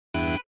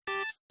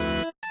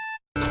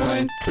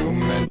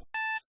Clintombment.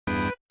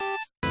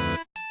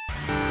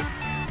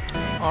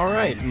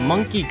 Alright,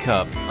 Monkey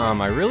Cup.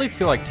 I really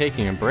feel like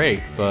taking a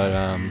break, but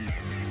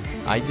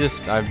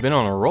I've been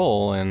on a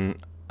roll and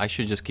I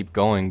should just keep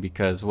going,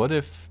 because what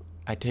if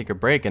I take a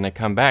break and I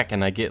come back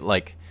and I get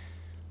like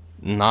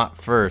not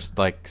first,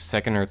 like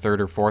second or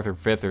third or fourth or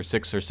fifth or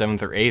sixth or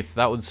seventh or eighth?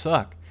 That would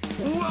suck.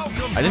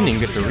 I didn't even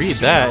get to read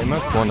that. It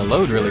must go on to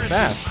load really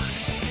fast.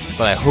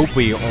 But I hope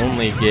we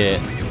only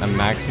get a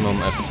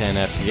maximum of 10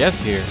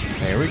 FPS here.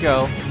 There we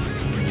go.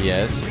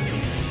 Yes.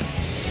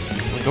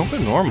 Well, don't go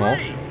normal.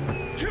 3,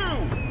 2,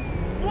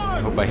 1,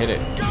 I hope I hit it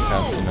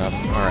fast enough.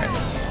 Alright.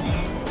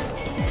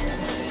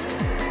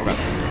 Oh god.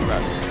 Oh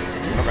god.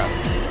 Oh god.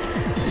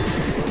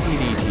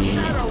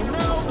 Shadow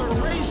now the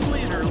race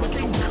leader,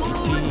 looking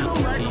cool and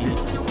collected.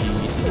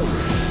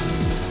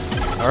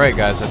 Alright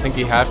guys, I think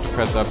you have to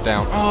press up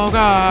down. Oh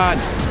god!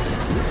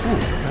 Ooh,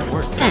 that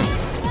worked.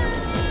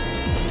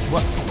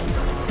 What?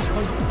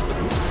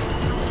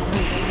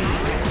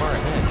 Far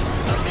ahead.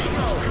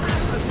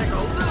 Has to take a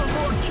little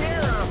more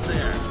care up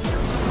there.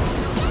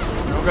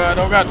 Oh god,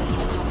 oh god.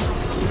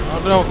 Oh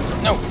no,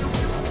 no.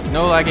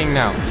 No lagging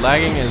now.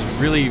 Lagging is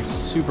really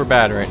super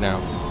bad right now.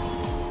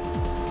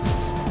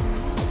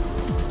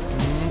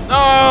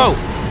 No!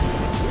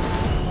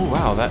 Oh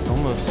wow, that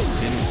almost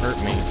didn't hurt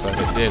me, but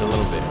it did a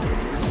little bit.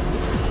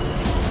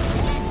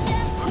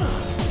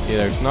 Yeah,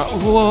 there's not.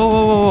 Whoa, whoa,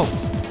 whoa, whoa, whoa.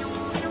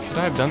 Should I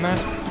have done that?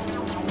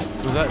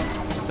 Was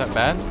that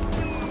bad?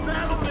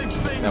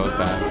 That was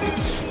bad.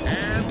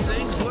 And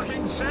things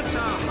looking set to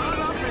hot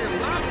up your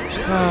left.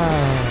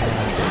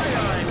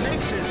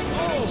 Makes it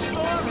all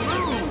storm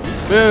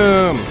move.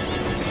 Boom!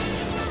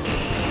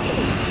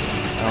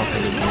 I don't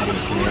think it's gonna get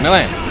it. No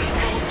land.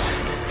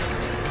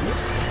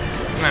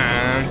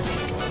 Nah.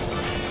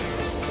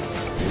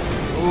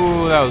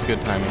 Ooh, that was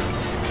good timing.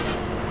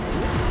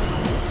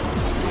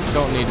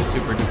 Don't need a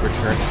super duper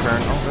turn.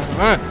 Oh,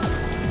 god.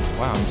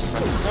 Wow, I'm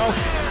surprised. No!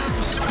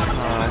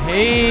 I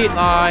hate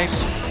life.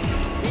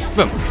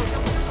 Boom!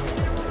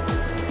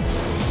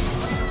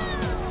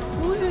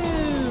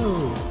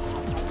 Woo!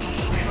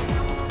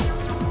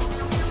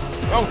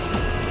 Oh!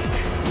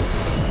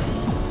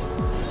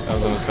 That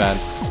was almost bad.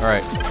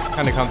 Alright,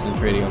 kind of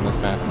concentrating on this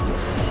map.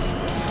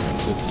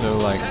 It's so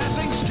like...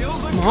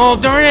 Oh,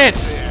 darn it!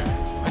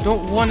 I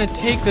don't want to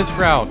take this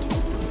route.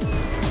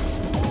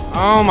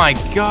 Oh my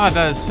god,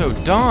 that is so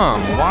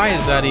dumb. Why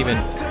is that even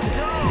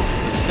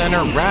the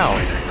center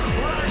route?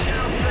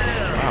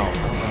 Wow, I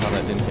don't know how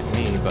that didn't hit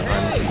me, but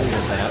I'm cool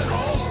with that.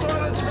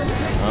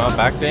 Oh,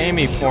 back to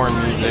Amy porn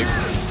music.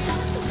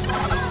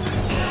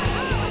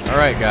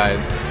 Alright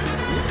guys,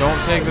 don't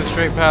take the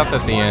straight path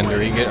at the end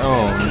or you get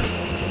owned.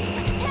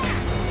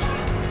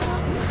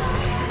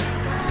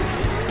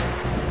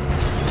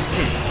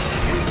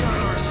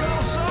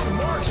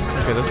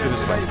 Okay, let's do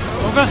this way.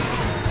 Oh god!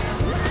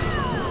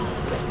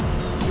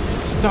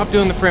 Stop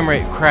doing the frame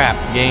rate crap,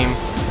 game.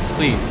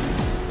 Please.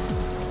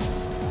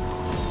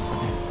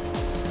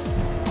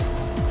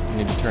 I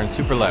need to turn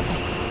super left.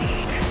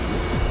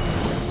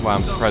 Wow,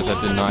 I'm surprised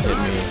that did not hit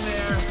me.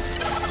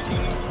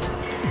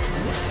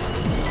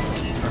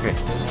 Okay.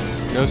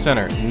 No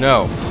center.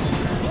 No.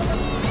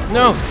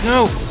 No,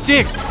 no!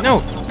 Dicks!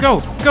 No!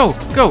 Go! Go!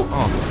 Go!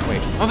 Oh,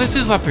 wait. Oh, this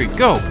is left 3.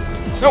 Go!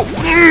 No!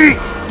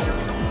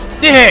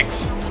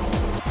 Dicks!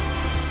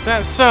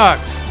 That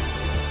sucks!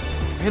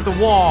 I hit the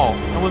wall.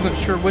 I wasn't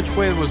sure which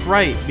way was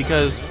right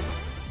because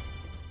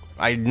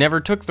I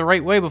never took the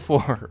right way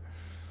before.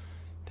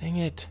 Dang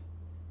it.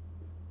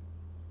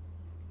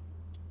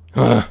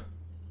 Ugh.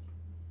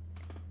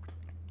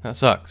 That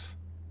sucks.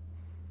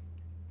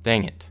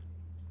 Dang it.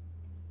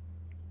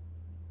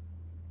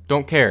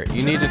 Don't care.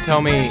 You need to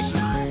tell me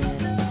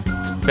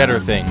better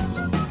things.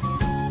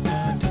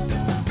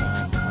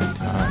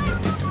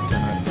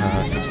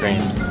 6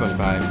 frames,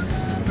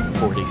 25,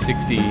 40,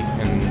 60,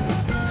 and...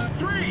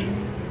 3,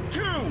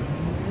 2,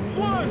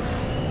 1,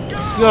 go!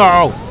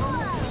 No!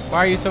 Why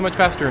are you so much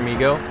faster,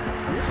 amigo?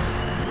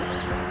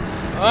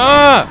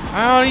 Ah!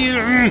 How do you...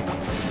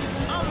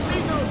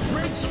 Amigo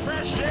breaks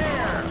fresh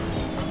air.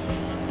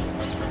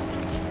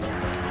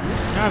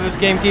 God, this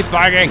game keeps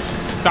lagging.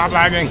 Stop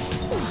lagging.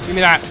 Give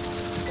me that.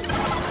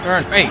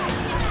 Turn. Hey.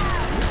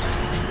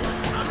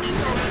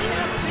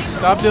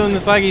 Stop doing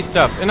this laggy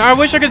stuff. And I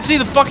wish I could see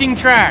the fucking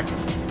track.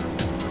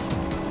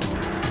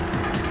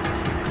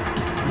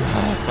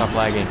 Oh, stop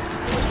lagging.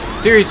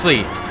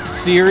 Seriously.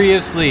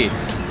 Seriously.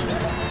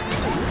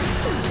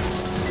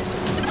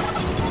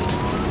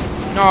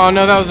 Oh,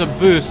 no, that was a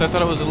boost. I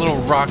thought it was a little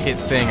rocket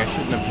thing. I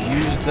shouldn't have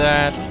used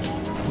that.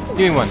 Give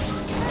me one.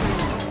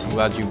 I'm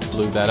glad you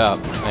blew that up.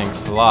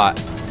 Thanks a lot,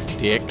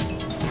 dick.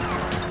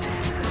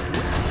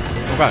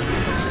 Oh, God.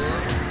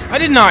 I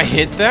did not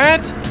hit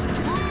that. Ooh,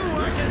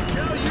 I can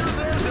tell you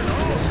there's an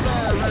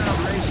all-star around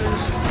races.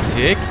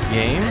 Dick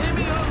game.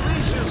 Amy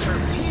unleashes her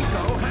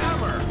Pico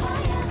hammer.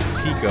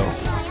 Pico.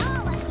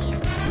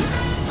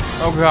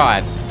 Oh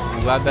god.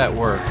 I'm glad that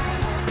worked.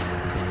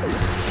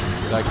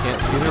 'Cause I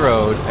can't see the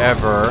road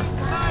ever.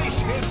 Nice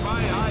hit by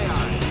Eye.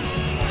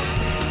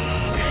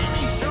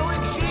 Amy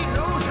showing she knows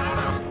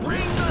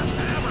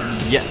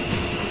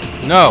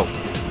No.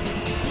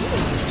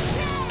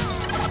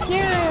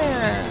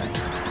 Yeah.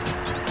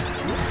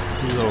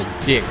 You little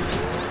dicks.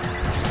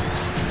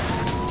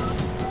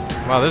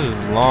 Wow, this is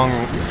a long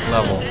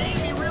level.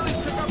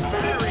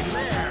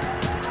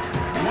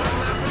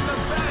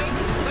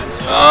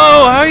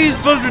 Oh, how are you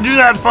supposed to do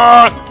that,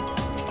 fuck?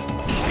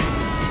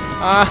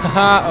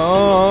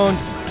 Oh.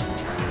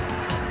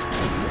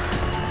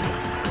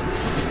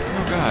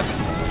 Oh god.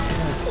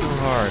 That is so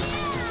hard.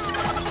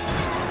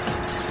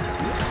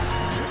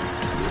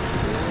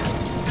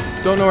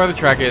 Don't know where the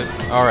track is.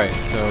 Alright,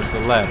 so to the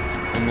left.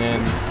 And then...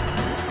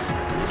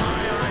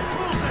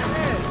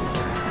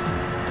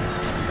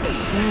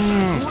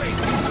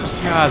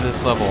 God,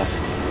 this level.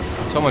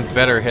 Someone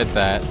better hit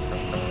that.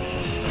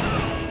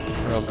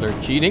 Or else they're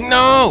cheating.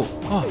 No!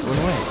 Oh, run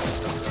away.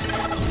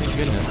 Thank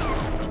goodness.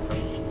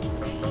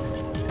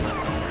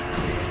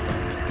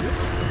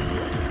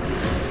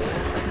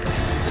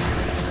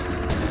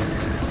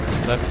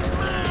 Left.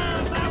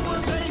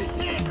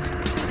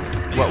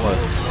 What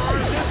was?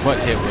 What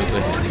hit was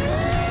a hit?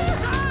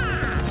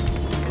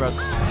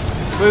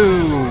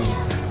 Boom!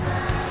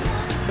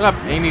 Shut up,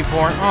 Amy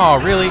porn. Oh,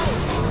 really?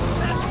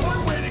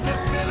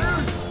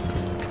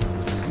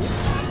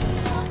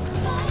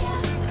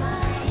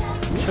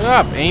 Shut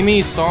up,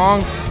 Amy's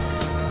song.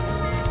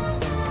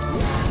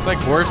 It's like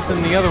worse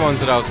than the other ones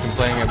that I was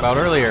complaining about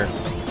earlier.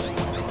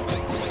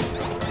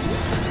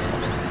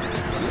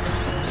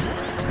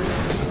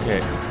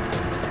 Okay.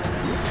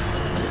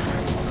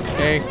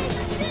 Okay.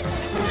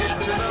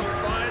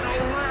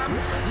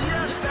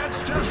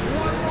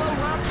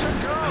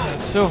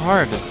 It's so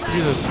hard to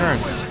do those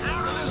turns.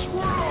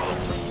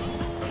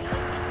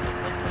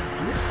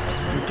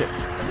 Okay.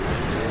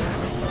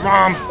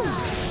 Mom!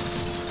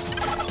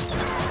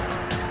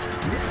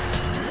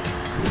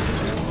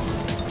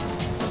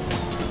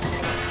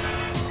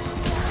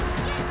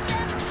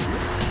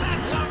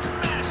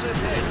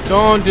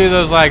 Don't do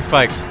those lag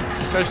spikes,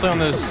 especially on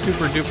those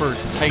super duper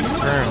tight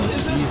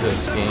turns.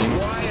 Jesus, game.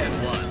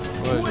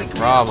 What is your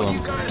problem?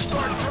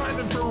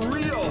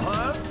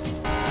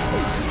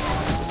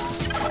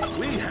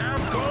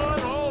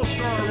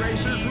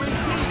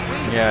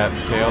 Yeah,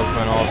 Tails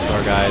went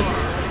all-star, guys.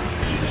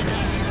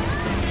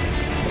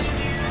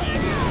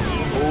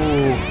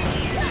 Ooh.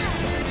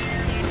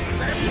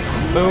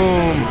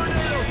 Boom.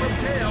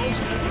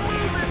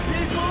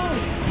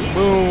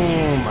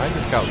 Boom. I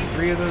just got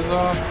 3 of those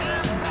off.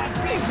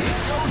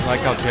 I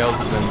like how Tails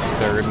is in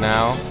 3rd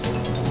now.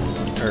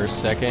 Or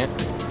 2nd.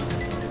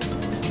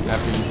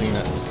 After using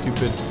that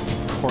stupid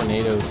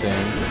tornado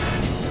thing.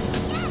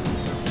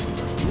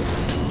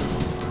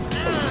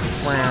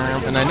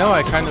 And I know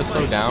I kind of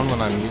slow down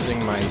when I'm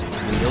using my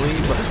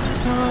wheelie, but...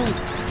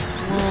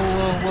 Whoa,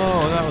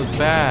 whoa, whoa, that was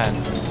bad.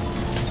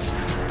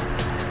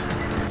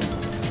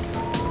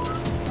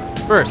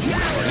 First,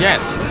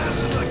 yes!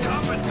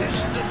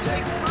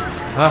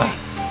 Ah.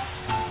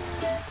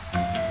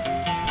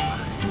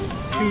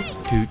 Toot,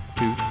 toot,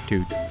 toot,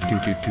 toot,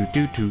 toot, toot,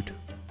 toot, toot.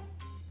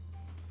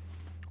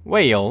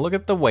 Whale, look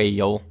at the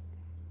whale.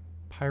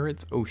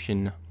 Pirates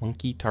Ocean,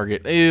 monkey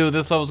target. Ew,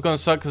 this level's gonna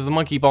suck because the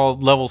monkey ball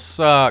levels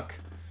suck.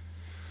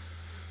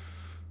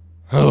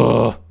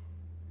 Ugh.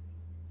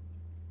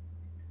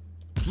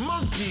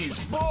 Monkeys,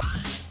 ball.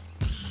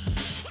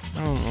 I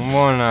don't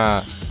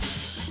wanna.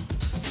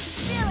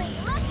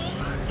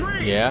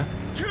 3, Yeah?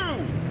 2,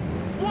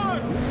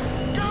 1,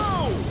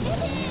 go!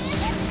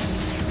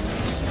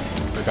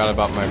 Forgot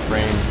about my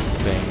frame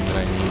thing that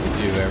I need to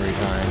do every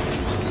time.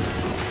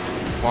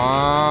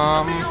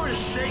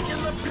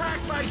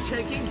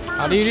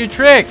 How do you do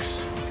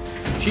tricks?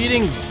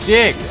 Cheating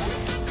dicks.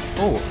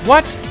 Oh,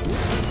 what?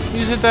 You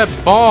just hit that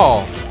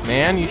ball,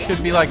 man. You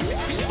should be like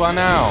spun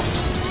out.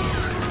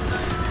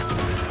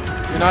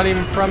 You're not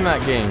even from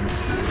that game.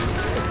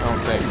 I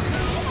don't think.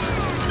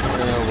 I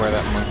don't know where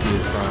that monkey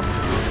is from.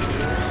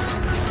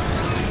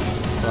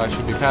 Well, I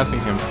should be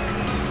passing him.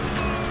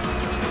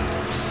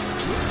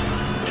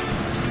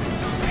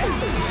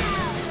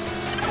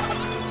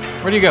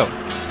 Where'd you go?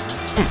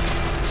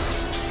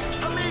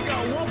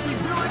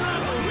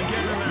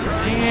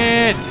 Dang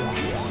it!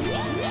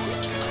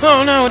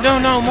 Oh no,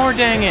 no, more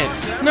dang it!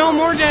 No,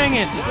 more dang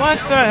it! What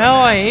the hell?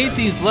 I hate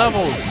these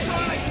levels!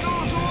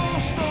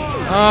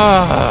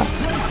 Ah.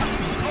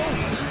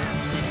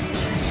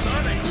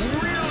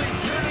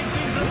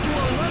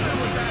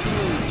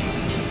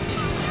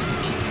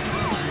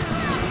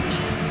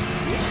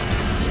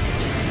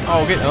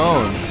 Oh, get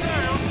owned.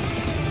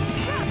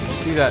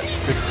 See that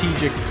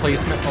strategic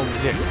placement of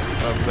dicks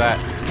of that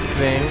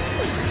thing?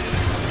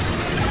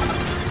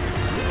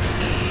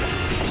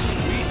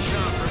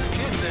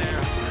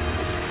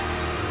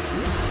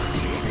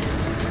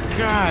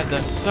 God,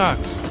 that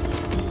sucks.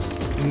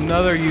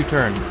 Another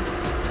U-turn.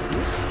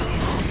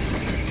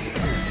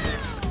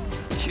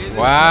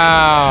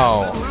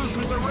 Wow.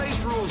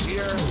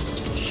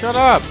 Shut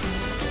up.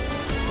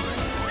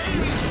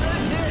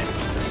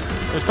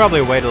 There's probably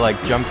a way to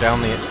like jump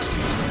down the...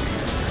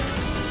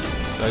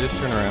 Did I just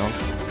turn around?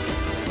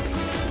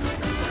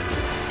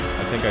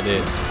 I think I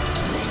did.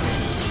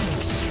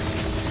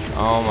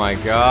 Oh my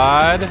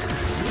god.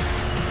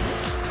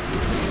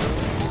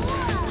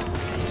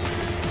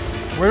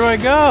 Where do I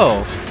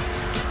go?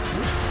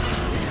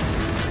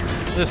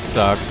 This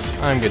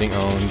sucks. I'm getting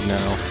owned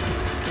now.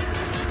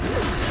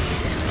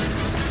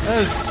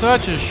 That is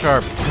such a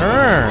sharp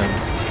turn.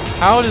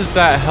 How does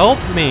that help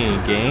me,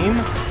 game?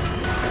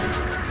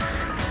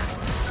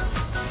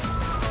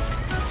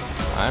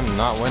 I'm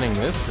not winning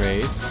this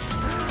race.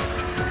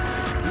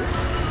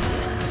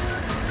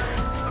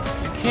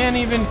 You can't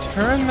even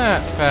turn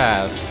that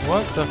fast.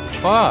 What the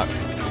fuck?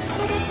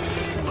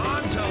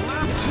 On to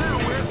lap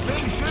 2 where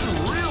things should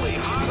really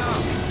hot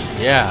up.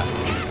 Yeah.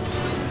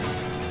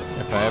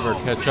 If I ever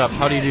catch up,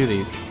 how do you do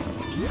these?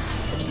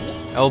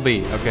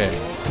 LB, okay.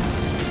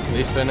 At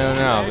least I know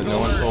now that no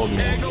one told me.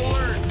 Egg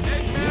alert.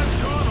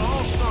 Eggman's gone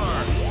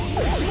all-star.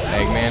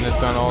 Eggman has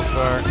gone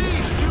all-star.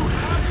 These two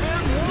have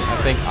been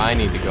I think I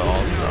need to go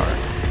all-star.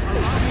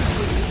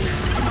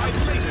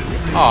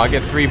 Oh, I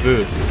get 3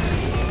 boosts.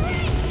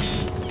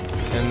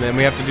 And then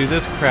we have to do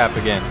this crap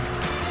again.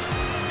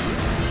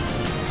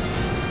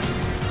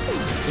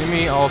 Give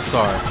me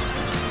all-star.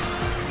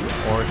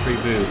 Or 3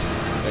 boosts.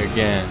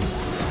 Again.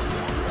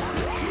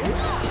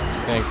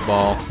 Thanks,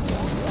 ball.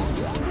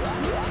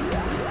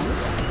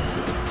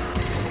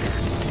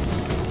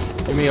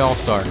 Give me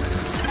all-star.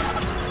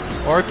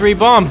 Or 3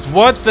 bombs.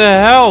 What the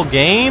hell,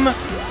 game?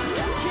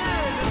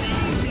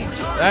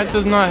 That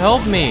does not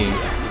help me.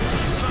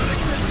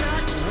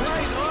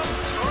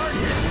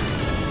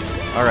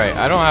 Alright,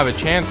 I don't have a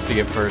chance to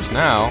get first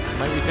now.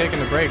 Might be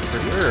taking a break for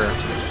sure.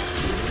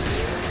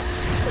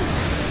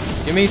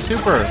 Give me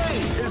super.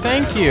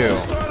 Thank you.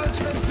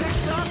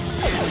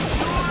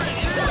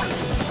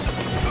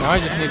 Now I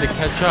just need to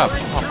catch up.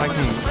 Oh, if I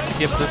can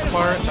skip this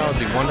part, that would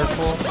be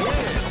wonderful.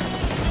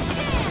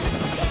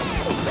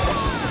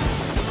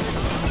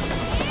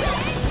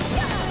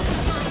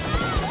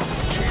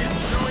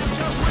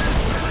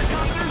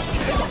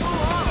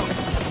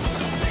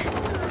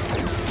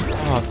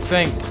 Oh,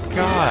 thank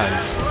God.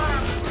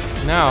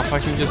 Now, if I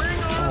can just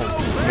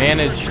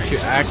manage to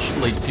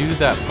actually do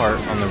that part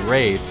on the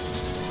race,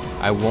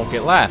 I won't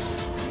get last.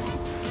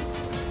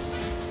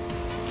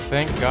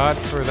 Thank God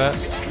for that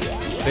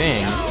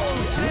thing.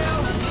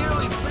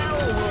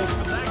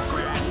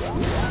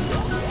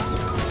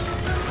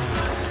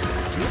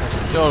 I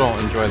still don't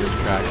enjoy this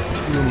track.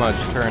 Too much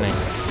turning.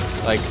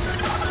 Like,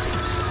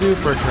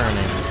 super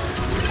turning.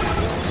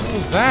 What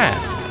was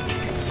that?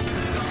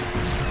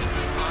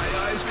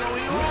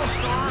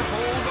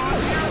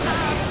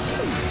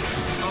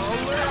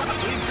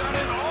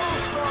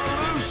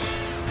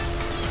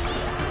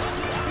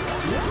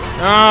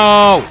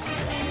 No!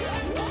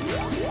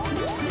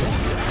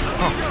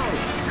 Oh.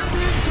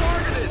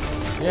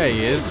 Yeah,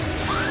 he is.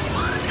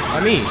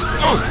 I mean,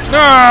 oh,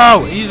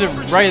 no! He's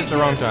right at the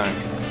wrong time.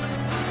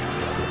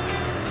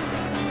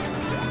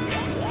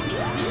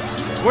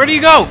 Where do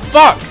you go?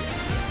 Fuck!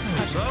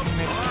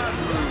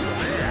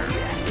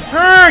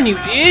 Turn, you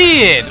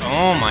idiot!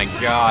 Oh my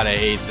God, I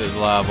hate this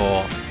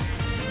level.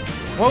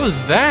 What was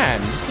that?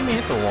 Did you see me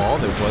hit the wall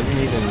that wasn't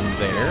even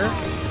there?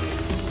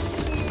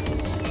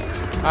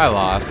 I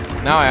lost.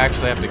 Now I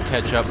actually have to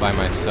catch up by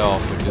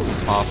myself, which is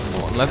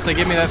impossible. Unless they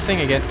give me that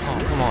thing again. Oh,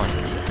 come on.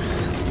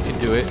 You can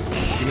do it.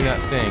 Give me that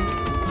thing.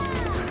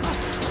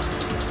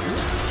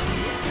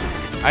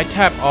 I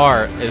tap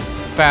R as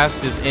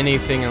fast as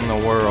anything in the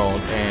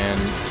world, and...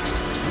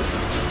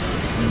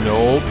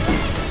 Nope.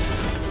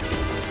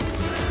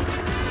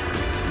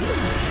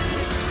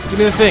 Give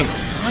me the thing.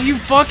 Oh, you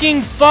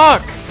fucking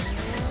fuck!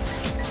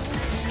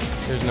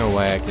 There's no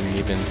way I can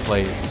even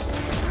place.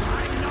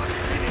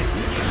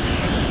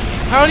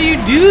 How do you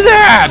do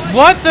that?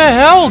 What the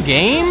hell,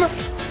 game?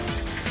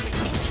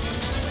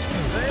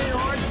 They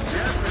are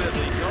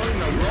definitely going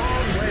the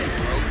wrong way,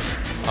 folks.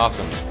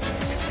 Awesome.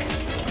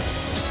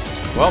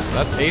 Well,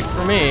 that's 8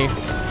 for me.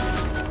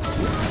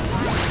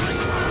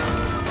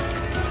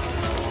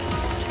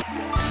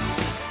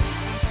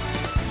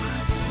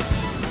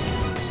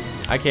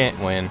 I can't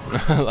win.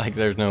 Like,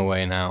 there's no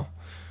way now.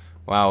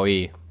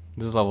 Wowee.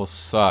 This level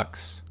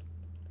sucks.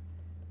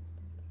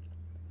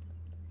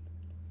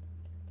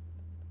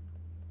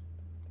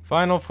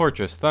 Final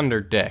Fortress,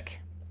 Thunder Deck.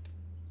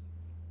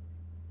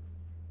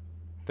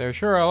 There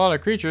sure are a lot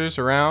of creatures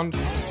around.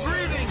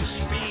 Breathing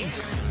speed.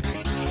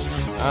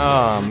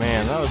 Oh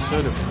man, that was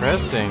so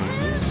depressing.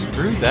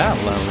 Screw that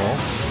level.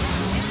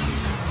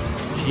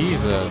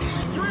 Jesus.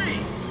 3,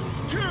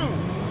 2,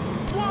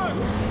 1,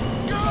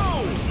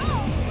 go!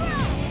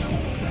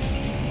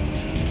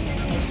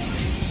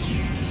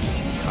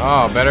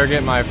 Oh, better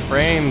get my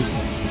frames.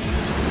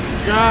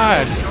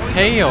 God,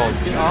 Tails,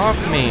 get off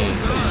me.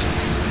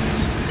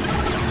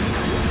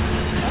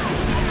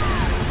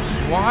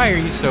 Why are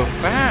you so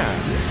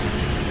fast?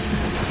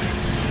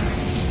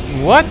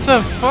 What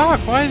the fuck?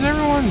 Why is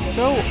everyone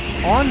so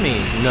on me?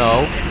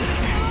 No.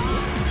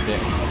 Yeah,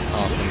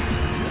 awesome.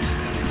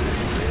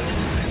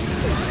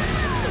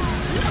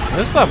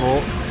 This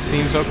level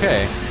seems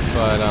okay,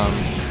 but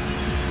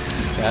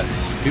that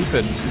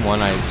stupid one,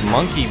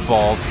 monkey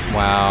balls.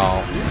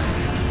 Wow.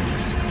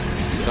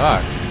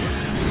 sucks.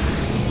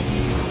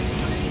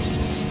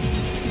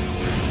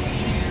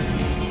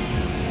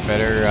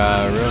 Better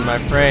ruin my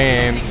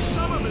frames.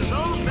 Some of his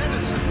own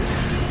medicine.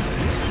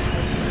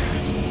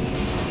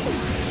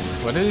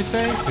 What did he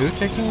say? Who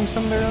taking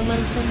some of their own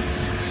medicine?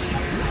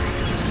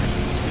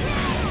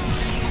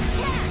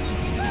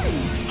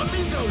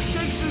 Amigo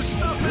shakes his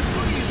stuff and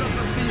flees up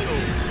the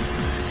field.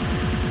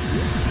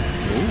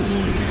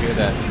 Ooh, you hear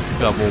that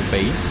double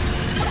bass?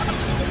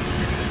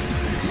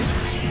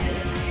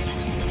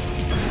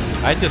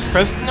 I just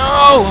pressed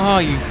no! Oh,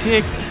 you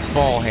dick.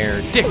 Ball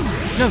hair. Dick!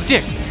 No,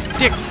 dick!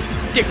 Dick!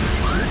 Dick!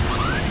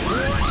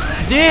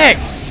 Dick!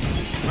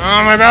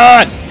 Oh my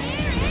god!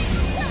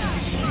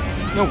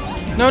 No,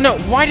 no, no!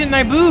 Why didn't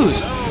I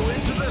boost?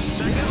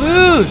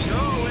 Boost!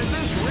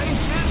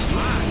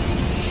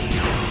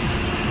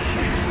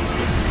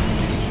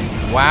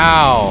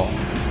 Wow!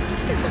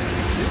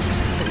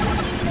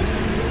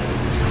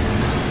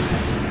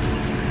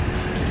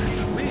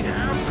 We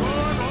have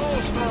gone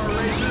all-star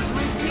races.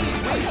 Repeat, we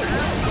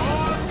have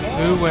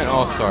gone Who went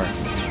all-star?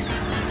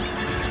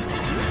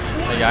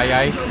 Ay, ay,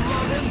 ay.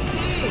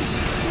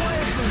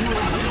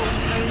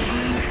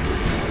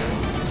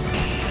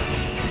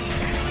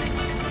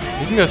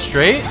 You can go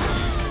straight?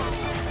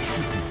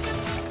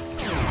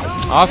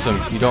 Awesome.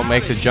 You don't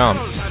make the jump.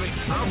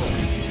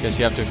 Guess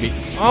you have to be...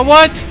 Oh,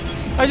 what?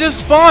 I just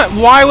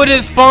spawned. Why would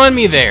it spawn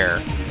me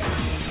there?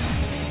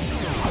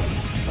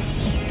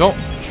 Don't...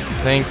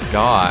 Thank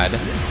God.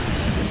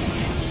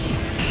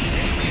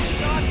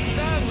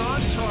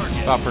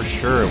 Thought for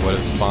sure it would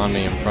have spawned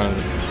me in front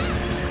of the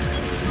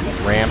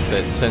ramp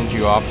that sends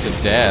you off to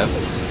death.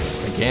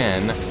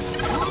 Again.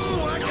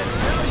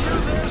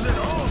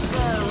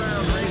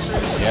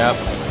 Yep.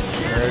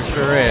 There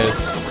sure is.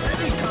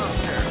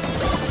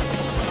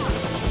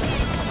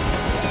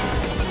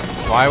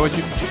 Why would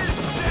you...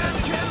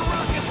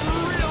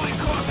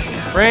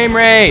 Frame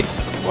rate!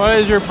 What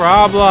is your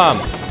problem?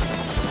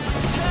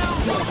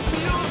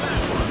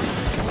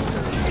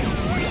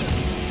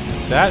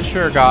 That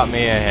sure got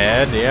me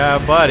ahead. Yeah,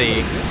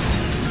 buddy.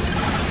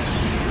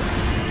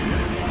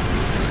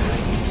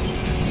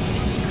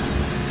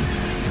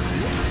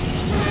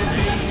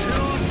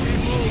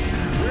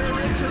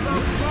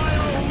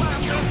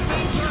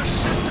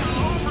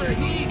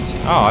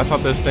 Oh, I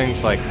thought those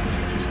things like...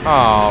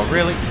 Oh,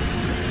 really?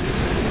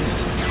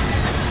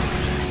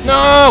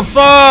 No,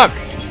 fuck!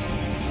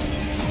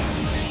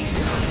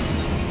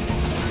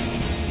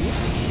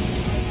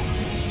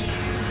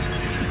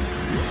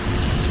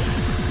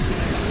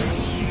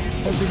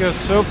 It goes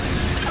so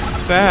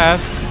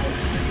fast. I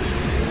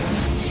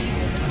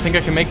think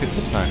I can make it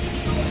this time.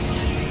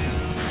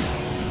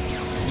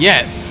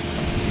 Yes!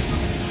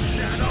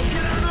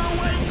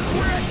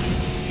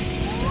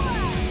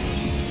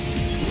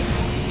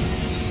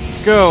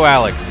 Go,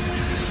 Alex.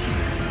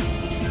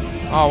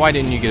 Oh, why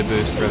didn't you get a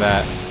boost for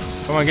that?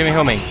 Come on, give me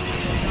homing.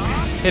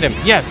 Hit him.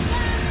 Yes!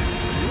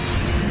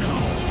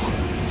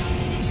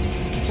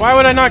 Why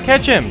would I not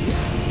catch him?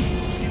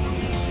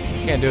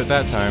 Can't do it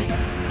that time.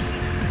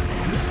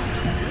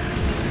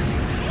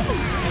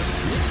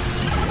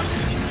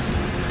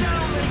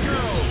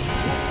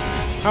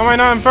 How am I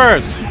not in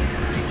first?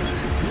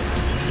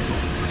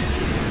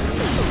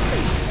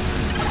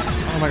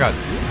 Oh my god.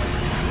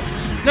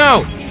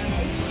 No!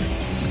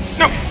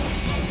 No!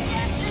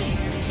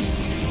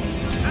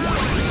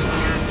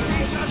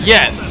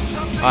 Yes!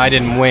 I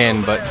didn't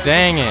win, but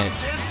dang it.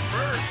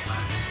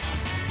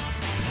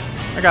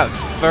 I got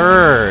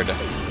third.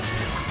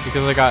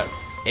 Because I got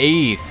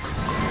 8th.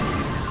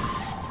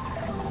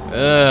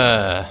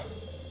 Ugh.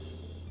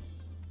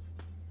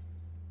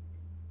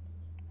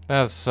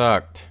 That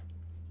sucked.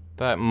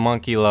 That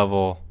monkey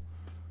level.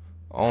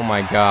 Oh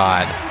my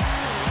god.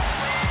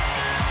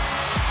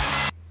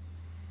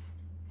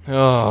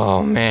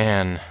 Oh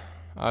man.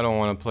 I don't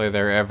want to play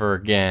there ever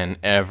again.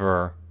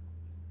 Ever.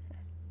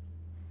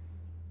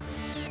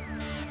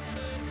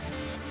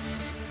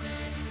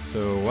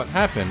 So what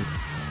happened?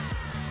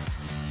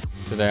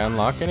 Did I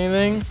unlock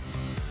anything?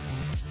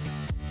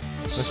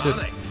 Let's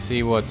just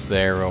see what's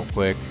there real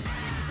quick.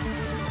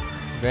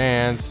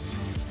 Advanced.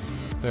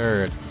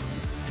 Third.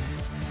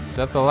 Is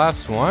that the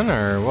last one,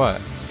 or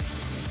what?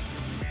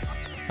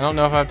 I don't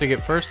know if I have to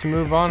get first to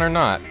move on or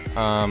not.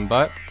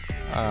 But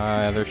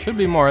there should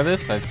be more of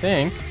this, I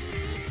think.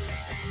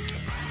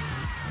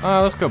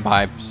 Let's go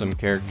buy some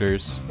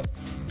characters.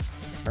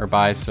 Or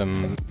buy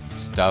some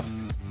stuff.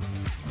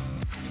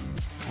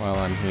 While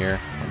I'm here.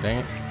 Oh, dang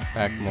it.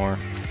 Back more.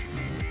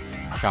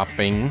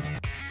 Shopping.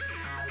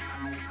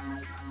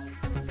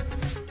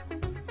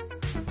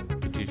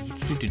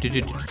 I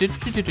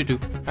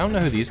don't know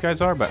who these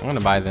guys are, but I'm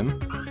gonna buy them.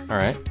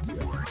 Alright.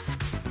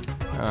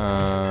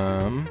 I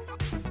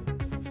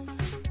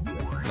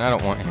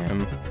don't want him.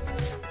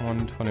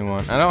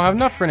 121. I don't have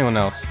enough for anyone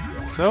else.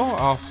 So,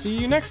 I'll see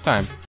you next time.